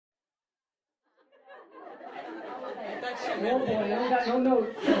Oh boy, I don't got no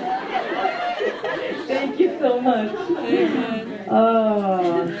notes. Thank you so much.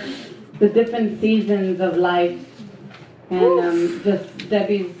 Oh, the different seasons of life. And just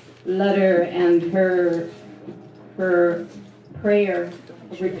Debbie's letter and her prayer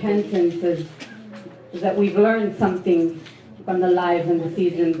of repentance is that we've learned something from the lives and the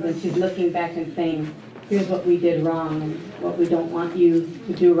seasons, and she's looking back and saying, here's what we did wrong and what we don't want you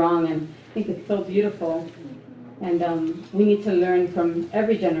to do wrong. And I think it's so beautiful. And we need to learn from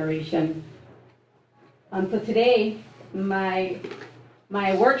every generation. So today, my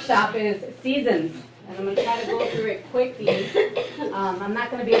workshop is seasons. And I'm going to try to go through it quickly. I'm not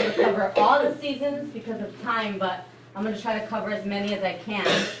going to be able to cover all the seasons because of time, but I'm going to try to cover as many as I can.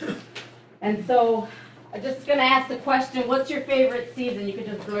 And so I'm just going to ask the question, what's your favorite season? You can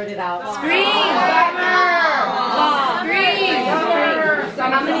just blurt it out. Spring!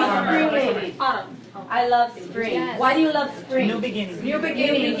 Summer! How many spring ladies? Autumn. I love spring. Yes. Why do you love spring? New beginnings. New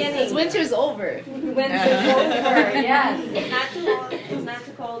beginnings. Because winter's over. Winter's over, yes. It's not too long, it's not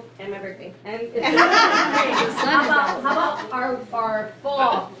too cold, and my birthday. And it's how about our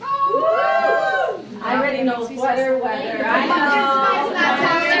fall? I already know sweater weather. I know.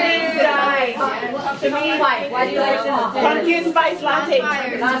 To me, white. Why do you like fall? Pumpkin spice latte.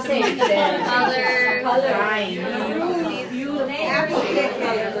 Latte. Color.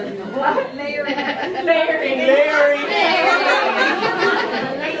 What? Layering.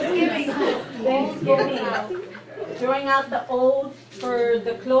 Thanksgiving. Throwing out the old for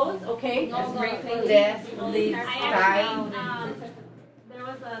the clothes, okay? There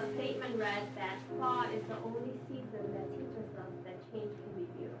was a statement read that fall is the only season that teaches us that change can be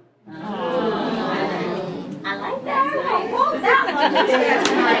beautiful. I like that.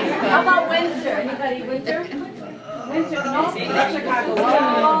 How about winter? Anybody winter? Winter, no? Chicago.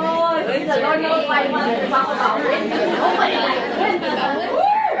 Oh, the Lord knows why he wants to talk about winter. Nobody likes winter.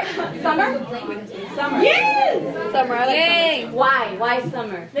 Summer? Summer. Yes! Summer. I like summer. Why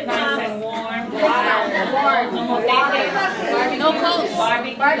summer? Nice and warm. No clothes.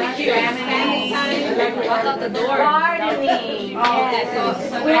 Barbecue. Walk out the door. Gardening.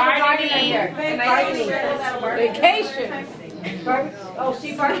 We're gardening here. Vacation. Oh,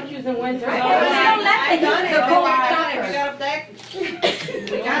 she barbecues in winter. We don't let the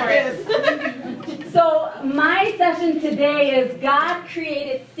So my session today is God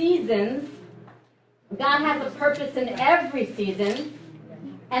created seasons. God has a purpose in every season.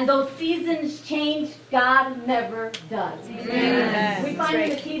 And those seasons change, God never does. Amen. We find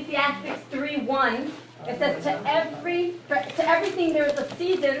in Ecclesiastes 3:1, it says, to everything there is a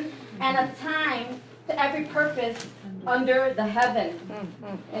season and a time to every purpose under the heaven.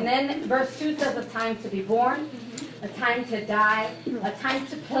 And then verse 2 says a time to be born, a time to die, a time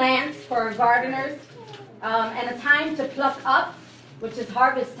to plant for our gardeners, and a time to pluck up, which is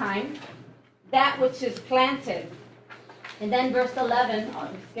harvest time, that which is planted. And then verse 11, I'll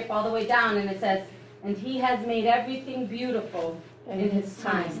skip all the way down, and it says, and he has made everything beautiful in his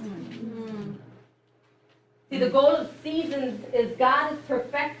time. See, the goal of seasons is God is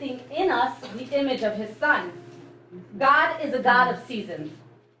perfecting in us the image of his Son. God is a God of seasons.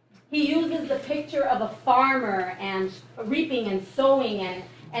 He uses the picture of a farmer and reaping and sowing,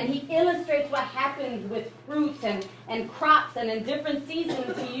 and he illustrates what happens with fruits and crops, and in different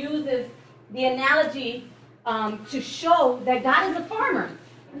seasons he uses the analogy to show that God is a farmer,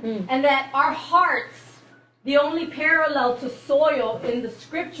 and that our hearts, the only parallel to soil in the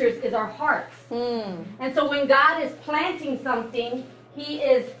scriptures is our hearts. And so when God is planting something, he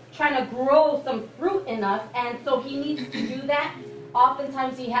is trying to grow some fruit in us, and so he needs to do that.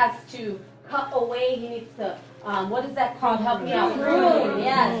 Oftentimes he has to cut away, he needs to, what is that called? Help me out. Prune,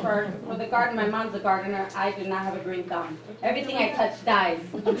 yes, for the garden. My mom's a gardener. I do not have a green thumb. Everything I touch dies.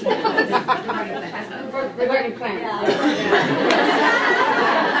 Regarding plants.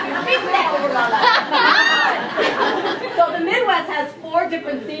 So the Midwest has 4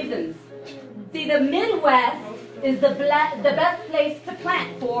 different seasons. See, the Midwest is the best place to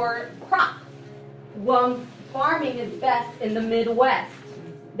plant for crop. Well, farming is best in the Midwest.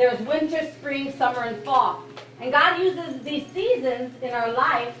 There's winter, spring, summer, and fall. And God uses these seasons in our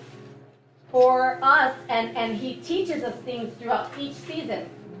life for us, and he teaches us things throughout each season.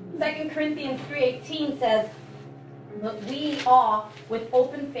 2 Corinthians 3:18 says, but we all, with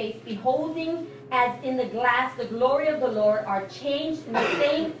open face, beholding as in the glass the glory of the Lord, are changed in the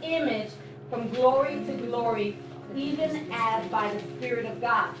same image from glory to glory, even as by the Spirit of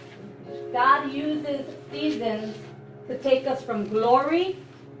God. God uses seasons to take us from glory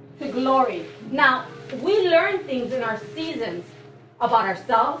to glory. Now, we learn things in our seasons about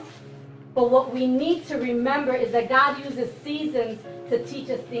ourselves, But what we need to remember is that God uses seasons to teach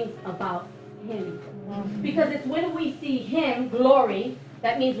us things about Him. Because it's when we see Him, glory,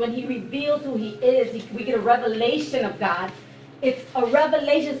 that means when He reveals who He is, we get a revelation of God. It's a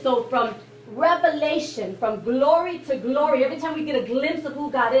revelation, so from revelation, from glory to glory, every time we get a glimpse of who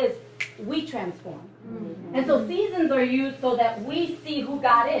God is, we transform. And so seasons are used so that we see who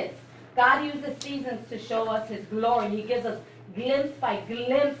God is. God uses seasons to show us His glory. He gives us glimpse by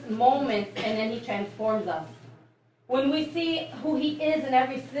glimpse moments, and then He transforms us. When we see who He is in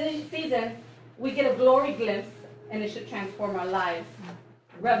every season, we get a glory glimpse, and it should transform our lives.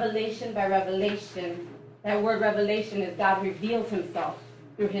 Revelation by revelation. That word revelation is God reveals Himself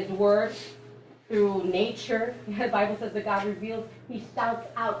through His word, through nature. The Bible says that God reveals, He shouts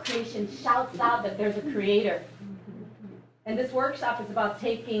out, creation shouts out that there's a creator. And this workshop is about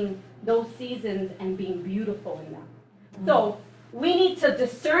taking those seasons and being beautiful in them. So we need to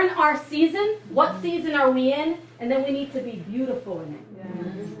discern our season. What season are we in? And then we need to be beautiful in it.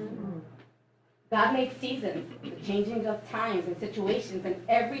 God makes seasons, the changing of times and situations. And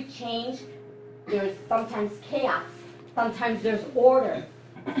every change, there's sometimes chaos. Sometimes there's order.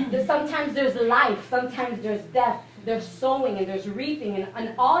 Sometimes there's life. Sometimes there's death. There's sowing and there's reaping.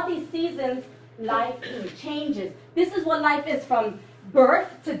 And all these seasons, life changes. This is what life is, from birth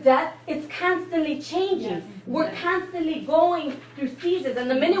to death. It's constantly changing. Yes. We're constantly going through seasons. And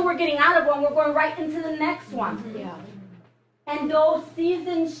the minute we're getting out of one, we're going right into the next one. Yeah. And those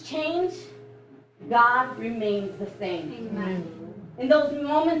seasons change, God remains the same. Amen. In those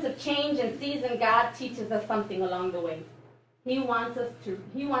moments of change and season, God teaches us something along the way. He wants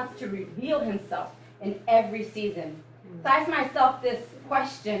to reveal Himself in every season. So I asked myself this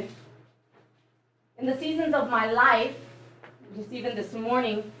question. In the seasons of my life, just even this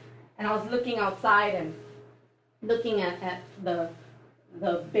morning, and I was looking outside and looking at the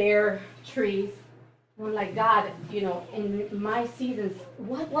bare trees. And I'm like, God, in my seasons,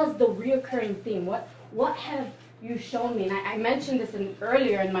 what was the reoccurring theme? What have you shown me? And I mentioned this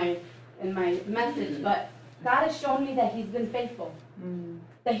earlier in my message, but God has shown me that He's been faithful.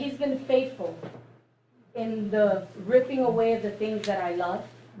 That He's been faithful in the ripping away of the things that I love.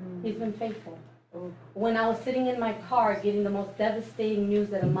 He's been faithful. When I was sitting in my car getting the most devastating news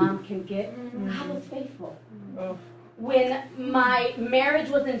that a mom can get, God was faithful. When my marriage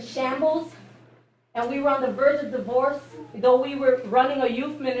was in shambles and we were on the verge of divorce, though we were running a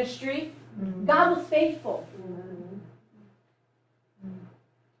youth ministry, God was faithful.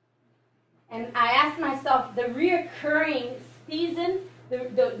 And I asked myself, the reoccurring season, the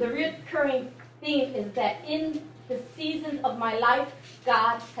reoccurring theme is that in the seasons of my life,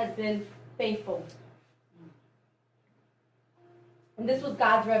 God has been faithful. And this was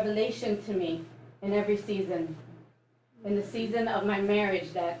God's revelation to me in every season. In the season of my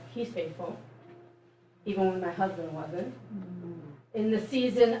marriage, that He's faithful, even when my husband wasn't. In the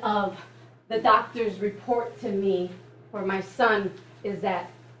season of the doctor's report to me for my son, is that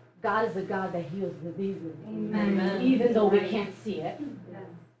God is a God that heals diseases. Amen. Even though we can't see it.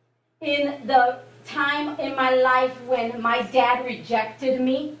 In the time in my life when my dad rejected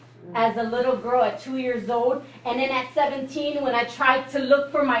me as a little girl at 2 years old, and then at 17 when I tried to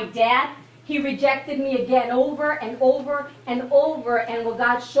look for my dad, he rejected me again over and over and over. And what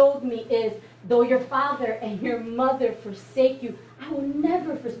God showed me is, though your father and your mother forsake you, I will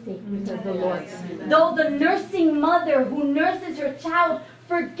never forsake you, says the Lord. Though the nursing mother who nurses her child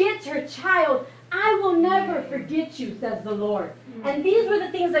forgets her child, I will never forget you, says the Lord. And these were the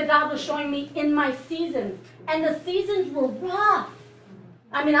things that God was showing me in my seasons. And the seasons were rough.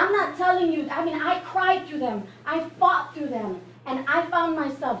 I'm not telling you, I cried through them. I fought through them. And I found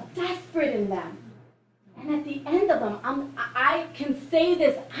myself desperate in them. And at the end of them, I can say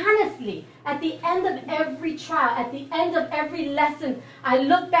this honestly, at the end of every trial, at the end of every lesson, I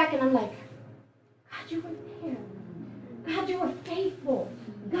look back and I'm like, God, you were there. God, you were faithful.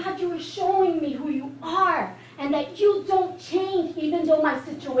 God, you were showing me who you are, and that you don't change even though my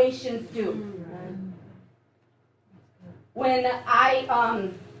situations do. When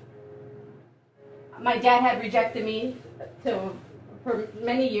my dad had rejected me for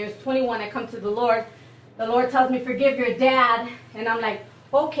many years, 21, I come to the Lord tells me, forgive your dad, and I'm like,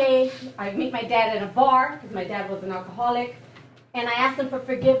 okay. I meet my dad at a bar, because my dad was an alcoholic, and I asked him for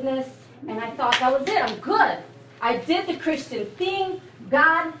forgiveness, and I thought that was it, I'm good. I did the Christian thing,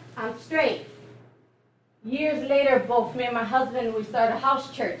 God, I'm straight. Years later, both me and my husband, we started a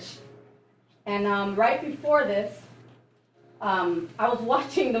house church. And right before this, I was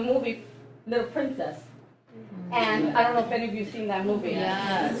watching the movie Little Princess. And I don't know if any of you have seen that movie.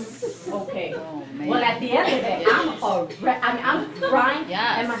 Yes. Okay. Oh, well, at the end of it, I'm crying.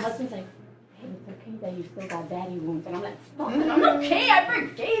 Yes. And my husband's like, that you still got daddy wounds. And I'm like, stop it. I'm okay. I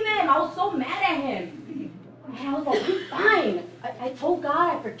forgave him. I was so mad at him. And I was like, I'm fine. I told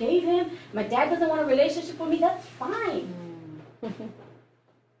God I forgave him. My dad doesn't want a relationship with me. That's fine.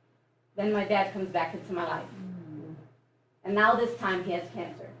 Then my dad comes back into my life. And now this time he has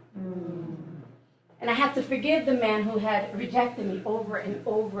cancer. And I had to forgive the man who had rejected me over and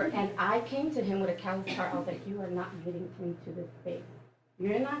over. And I came to him with a callous heart. I was like, you are not getting me to this space.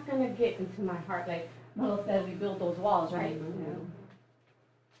 You're not going to get into my heart. Like Milo said, we build those walls, right?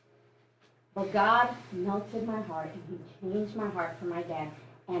 But God melted my heart, and he changed my heart for my dad.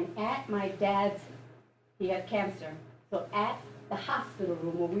 And at my dad's, he had cancer. So at the hospital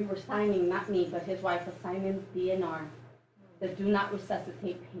room where we were signing, not me, but his wife was signing DNR, the do not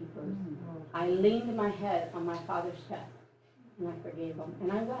resuscitate papers. I leaned my head on my father's chest, and I forgave him,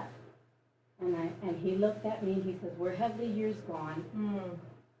 and I wept. And he looked at me, and he says, where have the years gone?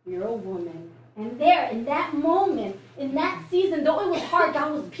 You're a woman. And there, in that moment, in that season, though it was hard,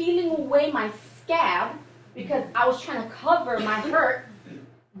 God was peeling away my scab because I was trying to cover my hurt.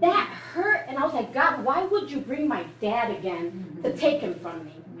 That hurt, and I was like, God, why would you bring my dad again to take him from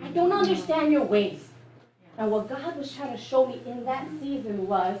me? I don't understand your ways. And what God was trying to show me in that season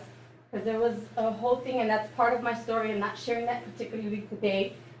was, because there was a whole thing, and that's part of my story, I'm not sharing that particularly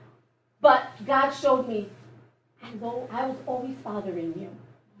today, but God showed me, I was always fathering you.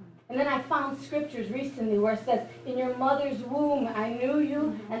 And then I found scriptures recently where it says, in your mother's womb, I knew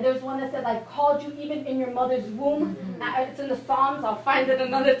you. And there's one that says, I called you even in your mother's womb. It's in the Psalms. I'll find it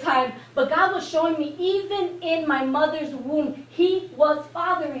another time. But God was showing me, even in my mother's womb, he was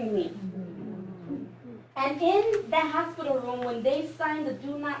fathering me. And in that hospital room, when they signed the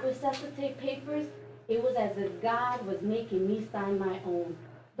do not resuscitate papers, it was as if God was making me sign my own.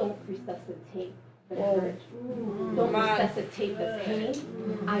 Don't resuscitate the hurt. Don't resuscitate the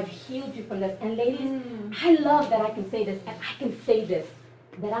pain. I've healed you from this. And ladies, I love that I can say this, and I can say this,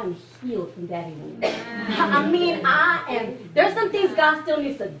 that I'm healed from daddy wounds. I mean, I am. There's some things God still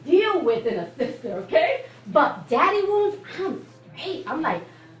needs to deal with in a sister, okay? But daddy wounds, I'm straight. I'm like,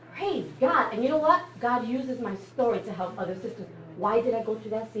 praise God. And you know what? God uses my story to help other sisters. Why did I go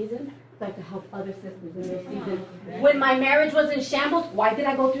through that season? So I could help other sisters in their season. When my marriage was in shambles, why did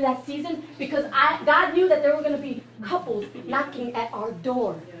I go through that season? Because God knew that there were going to be couples knocking at our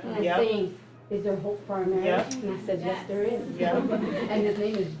door and saying, is there hope for our marriage? And I said, yes, there is. And his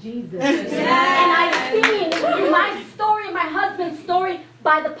name is Jesus. And I've seen through my story, my husband's story,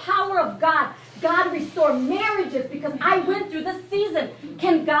 by the power of God, God restored marriages because I went through this season.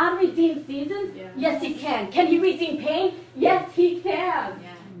 Can God redeem seasons? Yes, he can. Can he redeem pain? Yes, he can.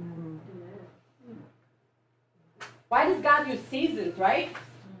 Why does God use seasons, right?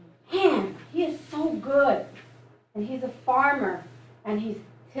 Man, he is so good. And he's a farmer. And he's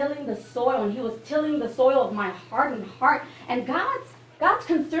tilling the soil. And he was tilling the soil of my hardened heart. And God's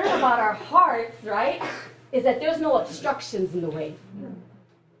concern about our hearts, right, is that there's no obstructions in the way.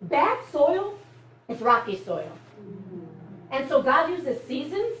 Bad soil is rocky soil. And so God uses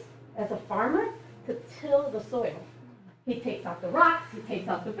seasons as a farmer to till the soil. He takes out the rocks, he takes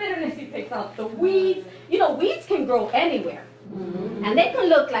out the bitterness, he takes out the weeds. You know, weeds can grow anywhere. And they can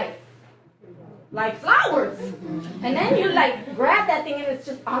look like flowers. And then you like grab that thing and it's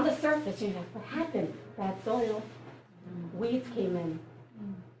just on the surface. You're like, what happened? Bad soil. Weeds came in.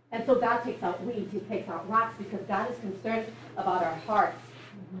 And so God takes out weeds, he takes out rocks because God is concerned about our hearts.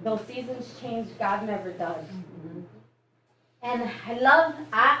 Those seasons change, God never does. And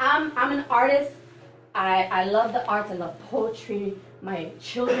I'm an artist. I love the arts. I love poetry. My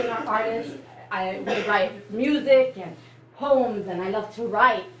children are artists. We write music and poems, and I love to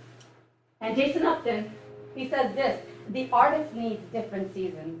write. And Jason Upton, he says this, the artist needs different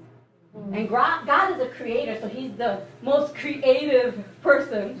seasons. And God is a creator, so he's the most creative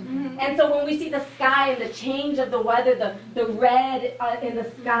person. And so when we see the sky and the change of the weather, the red in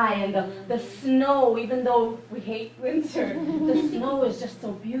the sky and the snow, even though we hate winter, the snow is just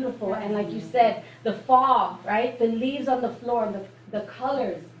so beautiful. And like you said, the fall, right? The leaves on the floor and the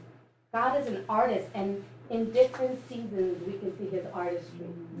colors. God is an artist, and in different seasons we can see his artistry.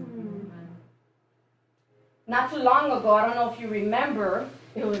 Not too long ago, I don't know if you remember,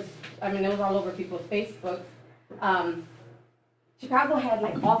 it was all over people's Facebook. Chicago had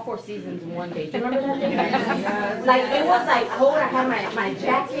like all 4 seasons in one day. Do you remember that thing? Like it was like cold. I had my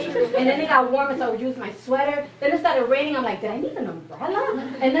jacket, and then it got warm, and so I would use my sweater. Then it started raining. I'm like, did I need an umbrella?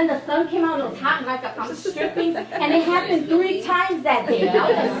 And then the sun came out, and it was hot, and I'm stripping. And it happened 3 times that day. I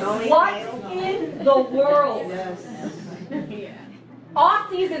was like, what in the world? All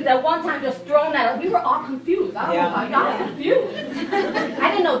seasons at one time just thrown at us. We were all confused. I don't know how y'all were confused.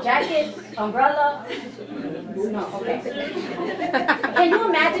 I didn't know jacket, umbrella. No, okay. Can you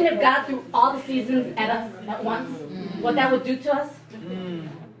imagine if God threw all the seasons at us at once? What that would do to us?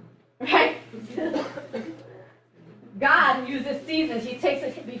 Right? God uses seasons. He takes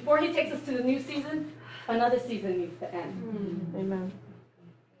us before He takes us to the new season. Another season needs to end. Amen.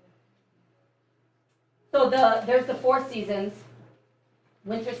 So there's the 4 seasons: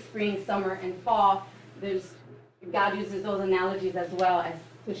 winter, spring, summer, and fall. God uses those analogies as well as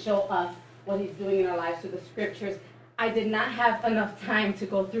to show us what He's doing in our lives through the scriptures. I did not have enough time to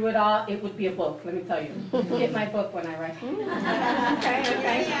go through it all. It would be a book, let me tell you. Get my book when I write.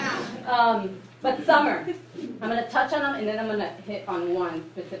 Okay. But summer, I'm going to touch on them, and then I'm going to hit on one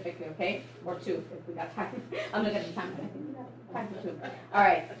specifically, okay? Or 2, if we got time. I'm looking at the time, but I think we got time for 2. All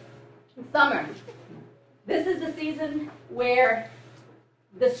right. Summer. This is the season where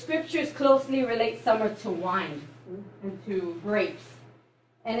the scriptures closely relate summer to wine and to grapes.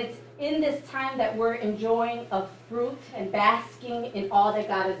 And it's in this time that we're enjoying of fruit and basking in all that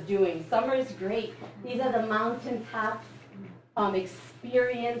God is doing. Summer is great. These are the mountaintop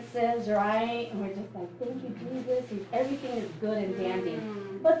experiences, right? And we're just like, thank you, Jesus. And everything is good and dandy.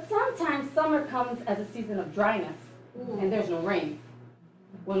 But sometimes summer comes as a season of dryness, and there's no rain.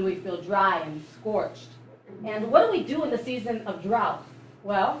 When we feel dry and scorched. And what do we do in the season of drought?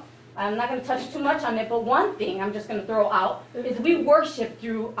 Well, I'm not going to touch too much on it, but one thing I'm just going to throw out is we worship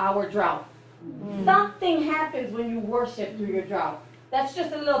through our drought. Something happens when you worship through your drought. That's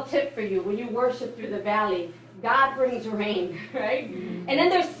just a little tip for you. When you worship through the valley, God brings rain, right? And then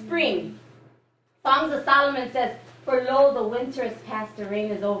there's spring. Songs of Solomon says, "For lo, the winter is past, the rain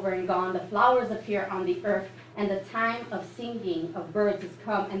is over and gone. The flowers appear on the earth, and the time of singing of birds is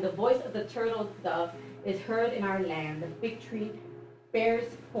come, and the voice of the turtle dove is heard in our land. The fig tree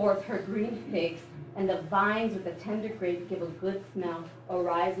bears forth her green figs, and the vines with the tender grape give a good smell.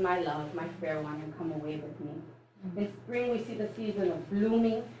 Arise, my love, my fair one, and come away with me." In spring, we see the season of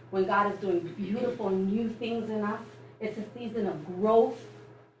blooming, when God is doing beautiful new things in us. It's a season of growth,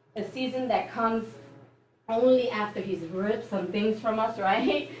 a season that comes only after He's ripped some things from us,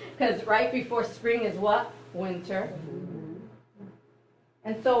 right? Because right before spring is what? Winter.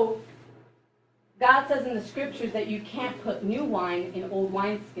 And so God says in the scriptures that you can't put new wine in old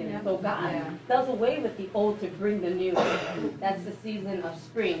wineskins. So God does away with the old to bring the new. That's the season of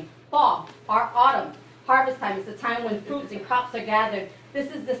spring. Fall, our autumn, harvest time. It's the time when fruits and crops are gathered. This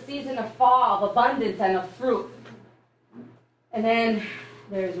is the season of fall, of abundance and of fruit. And then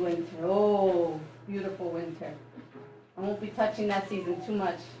there's winter. Oh, beautiful winter. I won't be touching that season too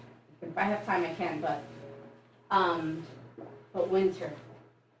much. If I have time, I can, but winter.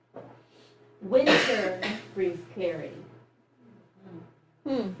 Winter brings clarity.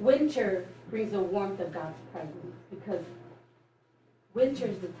 Winter brings the warmth of God's presence, because winter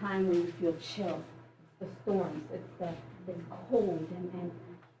is the time when you feel chill. It's the storms. It's cold, and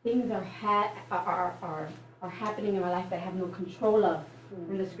things are happening in my life that I have no control of.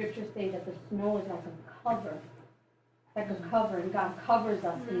 And the scriptures say that the snow is like a cover. Like a cover, and God covers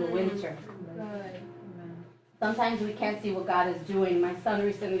us in the winter. Sometimes we can't see what God is doing. My son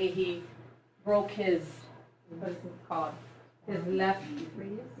recently, he broke his, what is it called? His left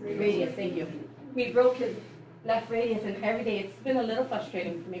radius, thank you. He broke his left radius, and every day, it's been a little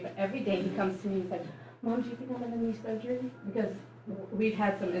frustrating for me, but every day he comes to me and he's like, "Mom, do you think I'm going to need surgery?" Because we've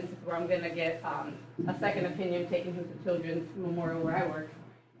had some instances where I'm going to get a second opinion, taking him to Children's Memorial where I work,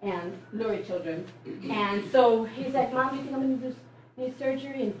 and Lurie Children's. And so he's like, "Mom, do you think I'm going to need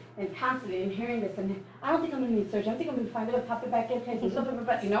surgery?" And constantly, and hearing this, and I don't think I'm going to need surgery. I think I'm going to find it, pop it back in,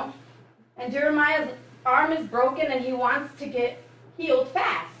 you know? And Jeremiah's arm is broken, and he wants to get healed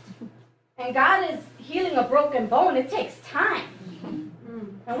fast. And God is healing a broken bone. It takes time.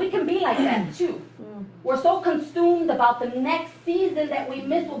 And we can be like that too. We're so consumed about the next season that we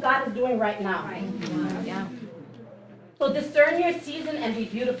miss what God is doing right now. Yeah. So discern your season and be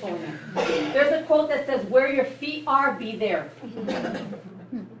beautiful in it. There's a quote that says, "Where your feet are, be there."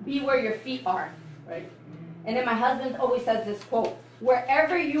 Be where your feet are, right? And then my husband always says this quote,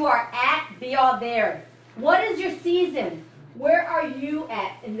 "Wherever you are at, be all there." What is your season? Where are you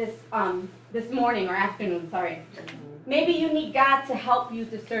at in this morning or afternoon, sorry? Maybe you need God to help you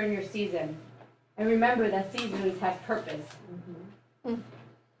discern your season. And remember that seasons have purpose.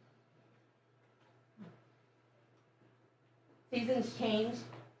 Seasons change,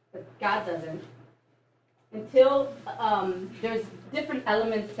 but God doesn't. Until there's different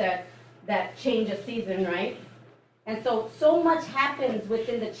elements that change a season, right? And so much happens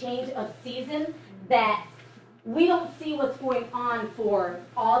within the change of season that we don't see what's going on for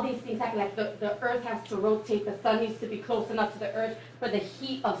all these things happening. Like the earth has to rotate, the sun needs to be close enough to the earth for the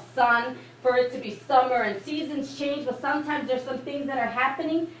heat of sun, for it to be summer, and seasons change, but sometimes there's some things that are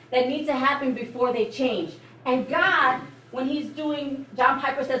happening that need to happen before they change. And God, when he's doing, John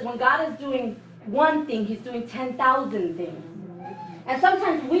Piper says, when God is doing one thing, he's doing 10,000 things. And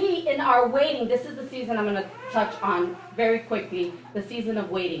sometimes we, in our waiting, this is the season I'm going to touch on very quickly, the season of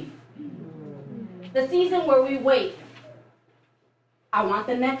waiting. The season where we wait. I want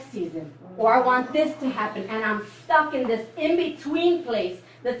the next season, or I want this to happen, and I'm stuck in this in-between place,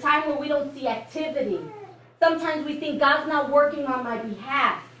 the time where we don't see activity. Sometimes we think God's not working on my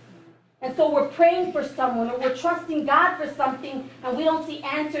behalf. And so we're praying for someone, or we're trusting God for something, and we don't see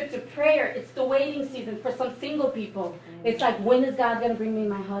answer to prayer. It's the waiting season for some single people. It's like, when is God going to bring me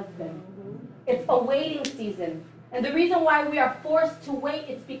my husband? It's a waiting season. And the reason why we are forced to wait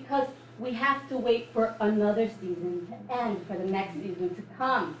is because we have to wait for another season to end, for the next season to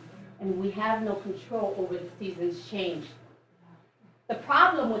come. And we have no control over the season's change. The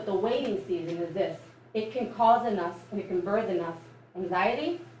problem with the waiting season is this. It can cause in us, and it can birth in us,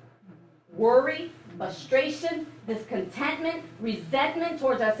 anxiety, worry, frustration, discontentment, resentment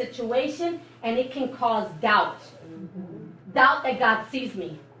towards our situation, and it can cause doubt. Doubt that God sees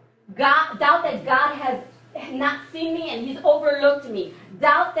me. Doubt that God has not seen me and he's overlooked me.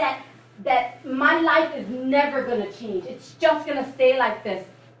 Doubt that my life is never going to change. It's just going to stay like this.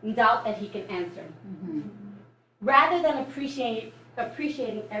 And doubt that he can answer. Rather than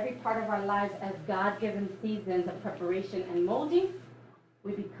appreciating every part of our lives as God-given seasons of preparation and molding,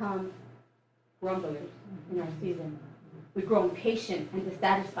 we become grumblers in our season. We grow impatient and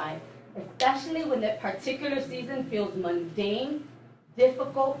dissatisfied, especially when that particular season feels mundane,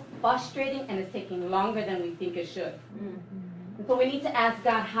 difficult, frustrating, and is taking longer than we think it should. And so we need to ask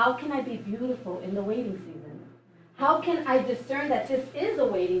God, how can I be beautiful in the waiting season? How can I discern that this is a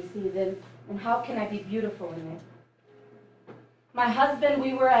waiting season, and how can I be beautiful in it? My husband,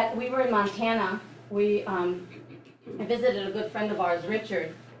 we were in Montana. I visited a good friend of ours,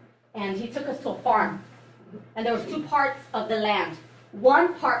 Richard, and he took us to a farm. And there was two parts of the land.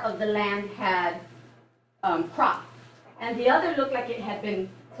 One part of the land had crop, and the other looked like it had been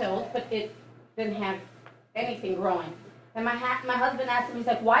tilled, but it didn't have anything growing. And my husband asked him, he's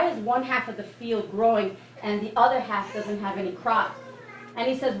like, why is one half of the field growing and the other half doesn't have any crop? And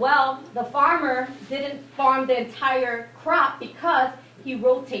he says, well, the farmer didn't farm the entire crop because he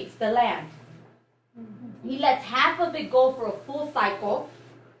rotates the land. He lets half of it go for a full cycle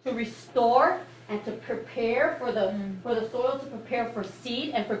to restore and to prepare for the soil, to prepare for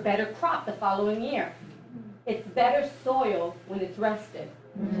seed and for better crop the following year. It's better soil when it's rested.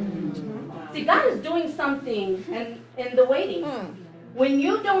 See, God is doing something in the waiting. When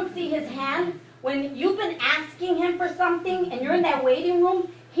you don't see his hand, when you've been asking him for something and you're in that waiting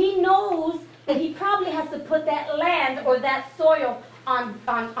room, he knows that he probably has to put that land or that soil on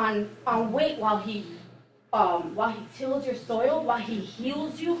wait while he tills your soil, while he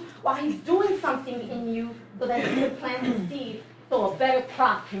heals you, while he's doing something in you so that he can plant the seed so a better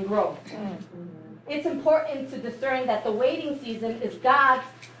crop can grow. It's important to discern that the waiting season is God's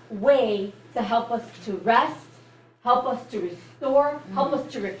way to help us to rest, help us to restore, help us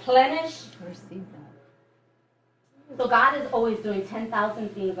to replenish. So God is always doing 10,000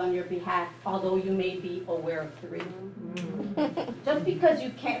 things on your behalf, although you may be aware of 3. Just because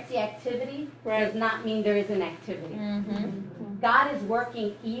you can't see activity does not mean there isn't activity. God is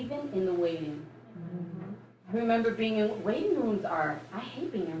working even in the waiting. I remember being in waiting rooms. I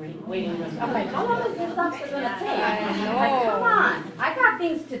hate being in waiting rooms. I'm like, how long is this stuff going to take? Like, come on, I got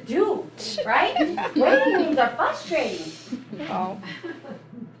things to do, right? Waiting rooms are frustrating.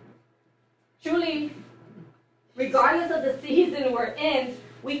 Truly, regardless of the season we're in,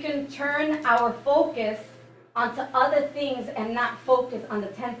 we can turn our focus onto other things and not focus on the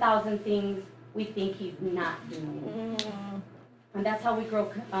 10,000 things we think he's not doing. And that's how we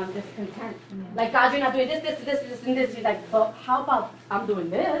grow discontent. Like, God, you're not doing this, and this. He's like, but how about I'm doing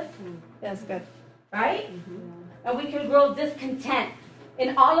this? That's good. Right? And we can grow discontent.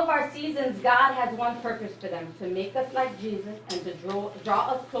 In all of our seasons, God has one purpose for them, to make us like Jesus and to draw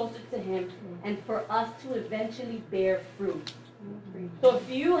us closer to him and for us to eventually bear fruit. So if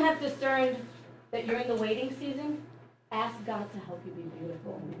you have discerned that you're in the waiting season, ask God to help you be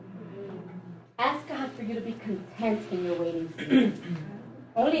beautiful. Ask God for you to be content in your waiting season.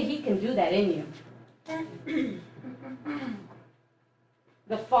 Only he can do that in you.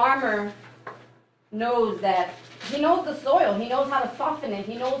 The farmer knows that, he knows the soil, he knows how to soften it,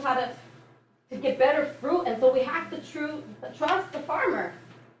 he knows how to get better fruit, and so we have to trust the farmer.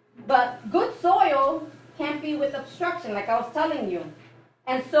 But good soil can't be with obstruction, like I was telling you.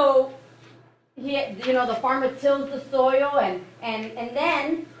 And so, the farmer tills the soil, and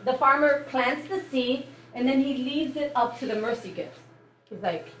then the farmer plants the seed, and then he leaves it up to the mercy gifts. He's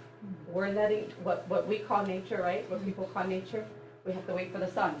like, we're letting, what we call nature, right? What people call nature. We have to wait for the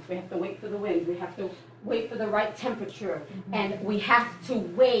sun. We have to wait for the wind. We have to wait for the right temperature. And we have to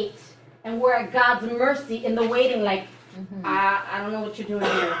wait. And we're at God's mercy in the waiting, like, I don't know what you're doing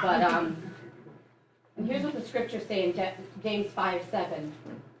here, but and here's what the scriptures say in James 5:7.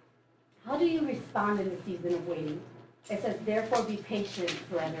 How do you respond in the season of waiting? It says, therefore be patient,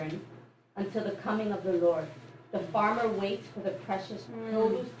 brethren, until the coming of the Lord. The farmer waits for the precious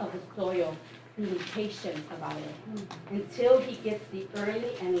produce of the soil, being patient about it, until he gets the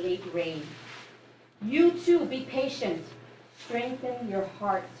early and late rain. You too, be patient. Strengthen your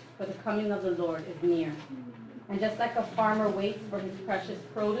hearts, for the coming of the Lord is near. And just like a farmer waits for his precious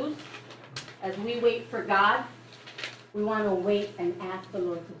produce, as we wait for God, we want to wait and ask the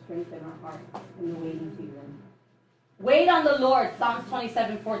Lord to strengthen our hearts in the waiting season. Wait on the Lord, Psalms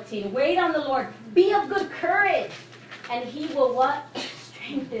 27:14. Wait on the Lord. Be of good courage, and he will what?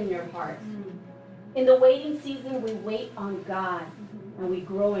 Strengthen your heart. In the waiting season, we wait on God, and we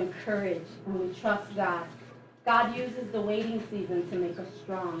grow in courage, and we trust God. God uses the waiting season to make us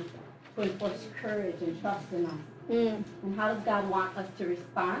strong, to enforce courage and trust in us. And how does God want us to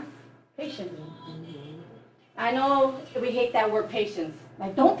respond? Patiently. I know we hate that word patience.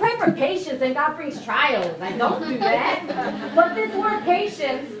 Like, don't pray for patience and God brings trials. Like, don't do that. But this word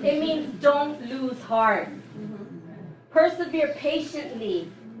patience, it means don't lose heart. Persevere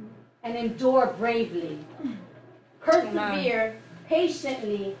patiently and endure bravely. Persevere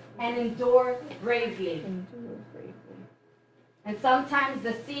patiently and endure bravely. And sometimes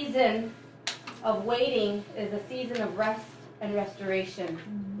the season of waiting is a season of rest and restoration.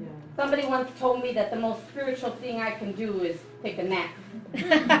 Somebody once told me that the most spiritual thing I can do is take a nap.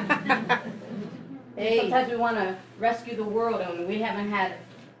 Sometimes we want to rescue the world and we haven't had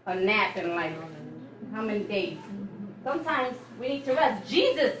a nap in like how many days? Sometimes we need to rest.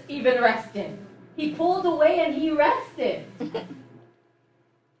 Jesus even rested. He pulled away and he rested.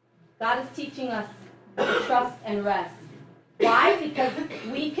 God is teaching us to trust and rest. Why? Because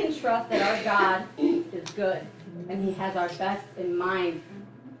we can trust that our God is good and he has our best in mind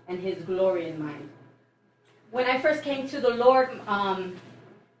and his glory in mind. When I first came to the Lord,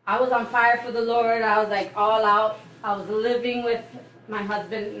 I was on fire for the Lord. I was like all out. I was living with my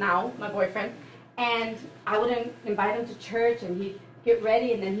husband now, my boyfriend, and I wouldn't invite him to church, and he'd get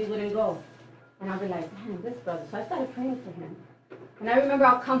ready, and then he wouldn't go. And I'd be like, man, this brother. So I started praying for him. And I remember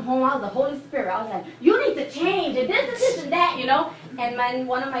I'll come home, I was the Holy Spirit. I was like, you need to change, and this and that, you know. And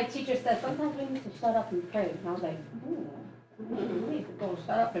one of my teachers said, sometimes we need to shut up and pray. And I was like, we need to go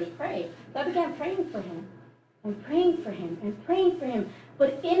shut up and pray. So I began praying for him, and praying for him, and praying for him.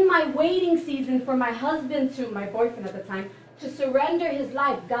 But in my waiting season for my husband my boyfriend at the time, to surrender his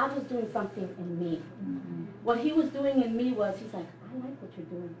life, God was doing something in me. What he was doing in me was, he's like, I like what you're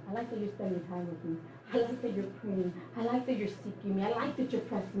doing. I like that you're spending time with me. I like that you're praying. I like that you're seeking me. I like that you're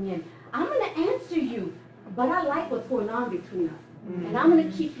pressing in. I'm going to answer you, but I like what's going on between us. And I'm going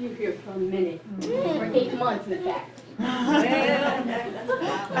to keep you here for a minute, for 8 months, in fact.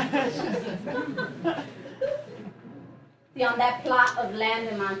 See, on that plot of land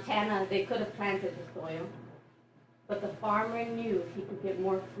in Montana, they could have planted the soil, but the farmer knew he could get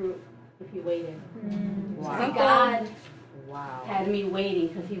more fruit if he waited. Wow. See, God had me waiting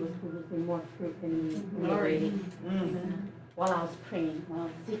because he was producing more fruit than me waiting. While I was praying, while I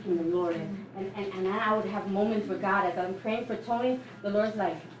was seeking the Lord. And I would have moments with God as I'm praying for Tony, the Lord's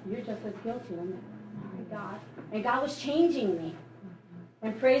like, you're just as guilty. I'm like, sorry, God. And God was changing me.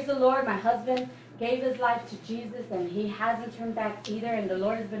 And praise the Lord, my husband gave his life to Jesus, and he hasn't turned back either, and the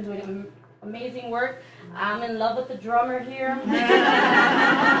Lord has been doing amazing work. I'm in love with the drummer here.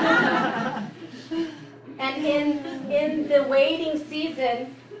 And in the waiting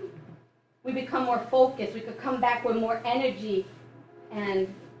season, we become more focused. We could come back with more energy and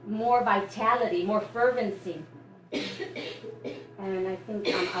more vitality, more fervency. And I think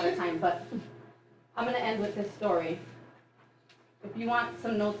I'm out of time, but I'm going to end with this story. If you want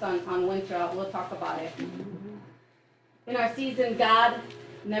some notes on winter, we'll talk about it. In our season, God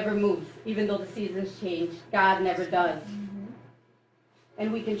never moves. Even though the seasons change, God never does.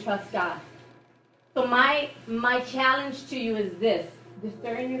 And we can trust God. So my challenge to you is this.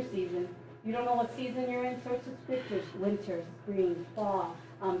 Discern your season. You don't know what season you're in? Search the scriptures. Winter, spring, fall,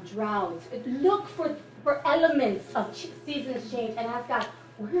 droughts. Look for elements of seasons change and ask God,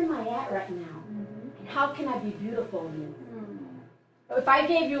 where am I at right now? And how can I be beautiful in this? If I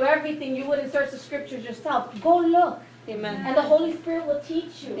gave you everything, you wouldn't search the scriptures yourself. Go look. Amen. And the Holy Spirit will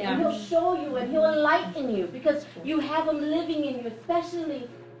teach you. Yeah. And He'll show you and He'll enlighten you. Because you have Him living in you. Especially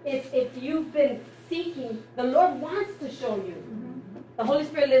if you've been seeking. The Lord wants to show you. The Holy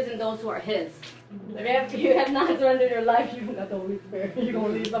Spirit lives in those who are His. If you have not surrendered your life, you don't got the Holy Spirit. You're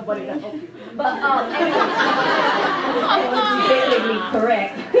going to need somebody to help you. But anyway, biblically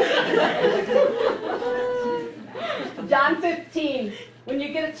correct. John 15. When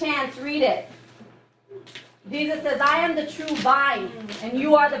you get a chance, read it. Jesus says, I am the true vine, and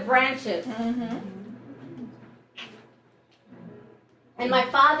you are the branches. And my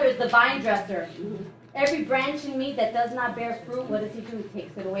Father is the vine dresser. Every branch in me that does not bear fruit, what does He do? He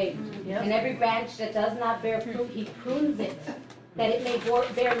takes it away. And every branch that does not bear fruit, He prunes it, that it may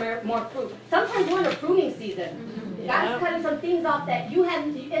bear more fruit. Sometimes we're in a pruning season. God's cutting some things off that you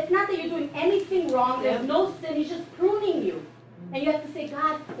haven't. It's not that you're doing anything wrong. There's no sin. He's just pruning you. And you have to say,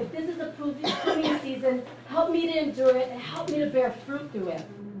 God, if this is a pruning season, help me to endure it and help me to bear fruit through it.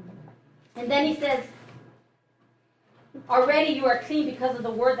 And then He says, already you are clean because of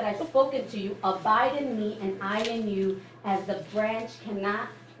the word that I've spoken to you. Abide in me and I in you, as the branch cannot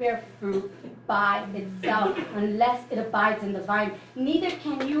bear fruit by itself unless it abides in the vine. Neither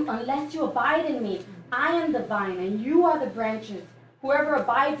can you unless you abide in me. I am the vine and you are the branches. Whoever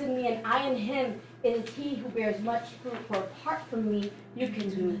abides in me and I in him, it is he who bears much fruit, for apart from me, you can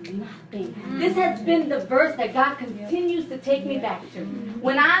do nothing. This has been the verse that God continues to take me back to.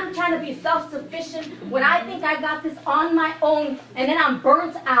 When I'm trying to be self-sufficient, when I think I got this on my own, and then I'm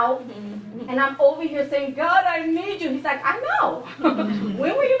burnt out, and I'm over here saying, God, I need you. He's like, I know.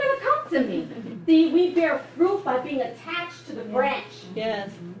 When were you going to come to me? See, we bear fruit by being attached to the branch. Yes.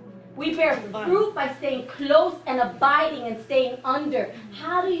 We bear fruit by staying close and abiding and staying under.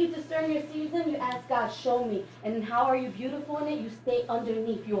 How do you discern your season? You ask God, show me. And how are you beautiful in it? You stay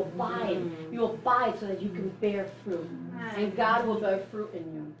underneath. You abide. You abide so that you can bear fruit. And God will bear fruit in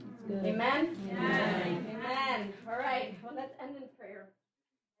you. Amen? Amen. Amen. All right. Well, let's end in prayer.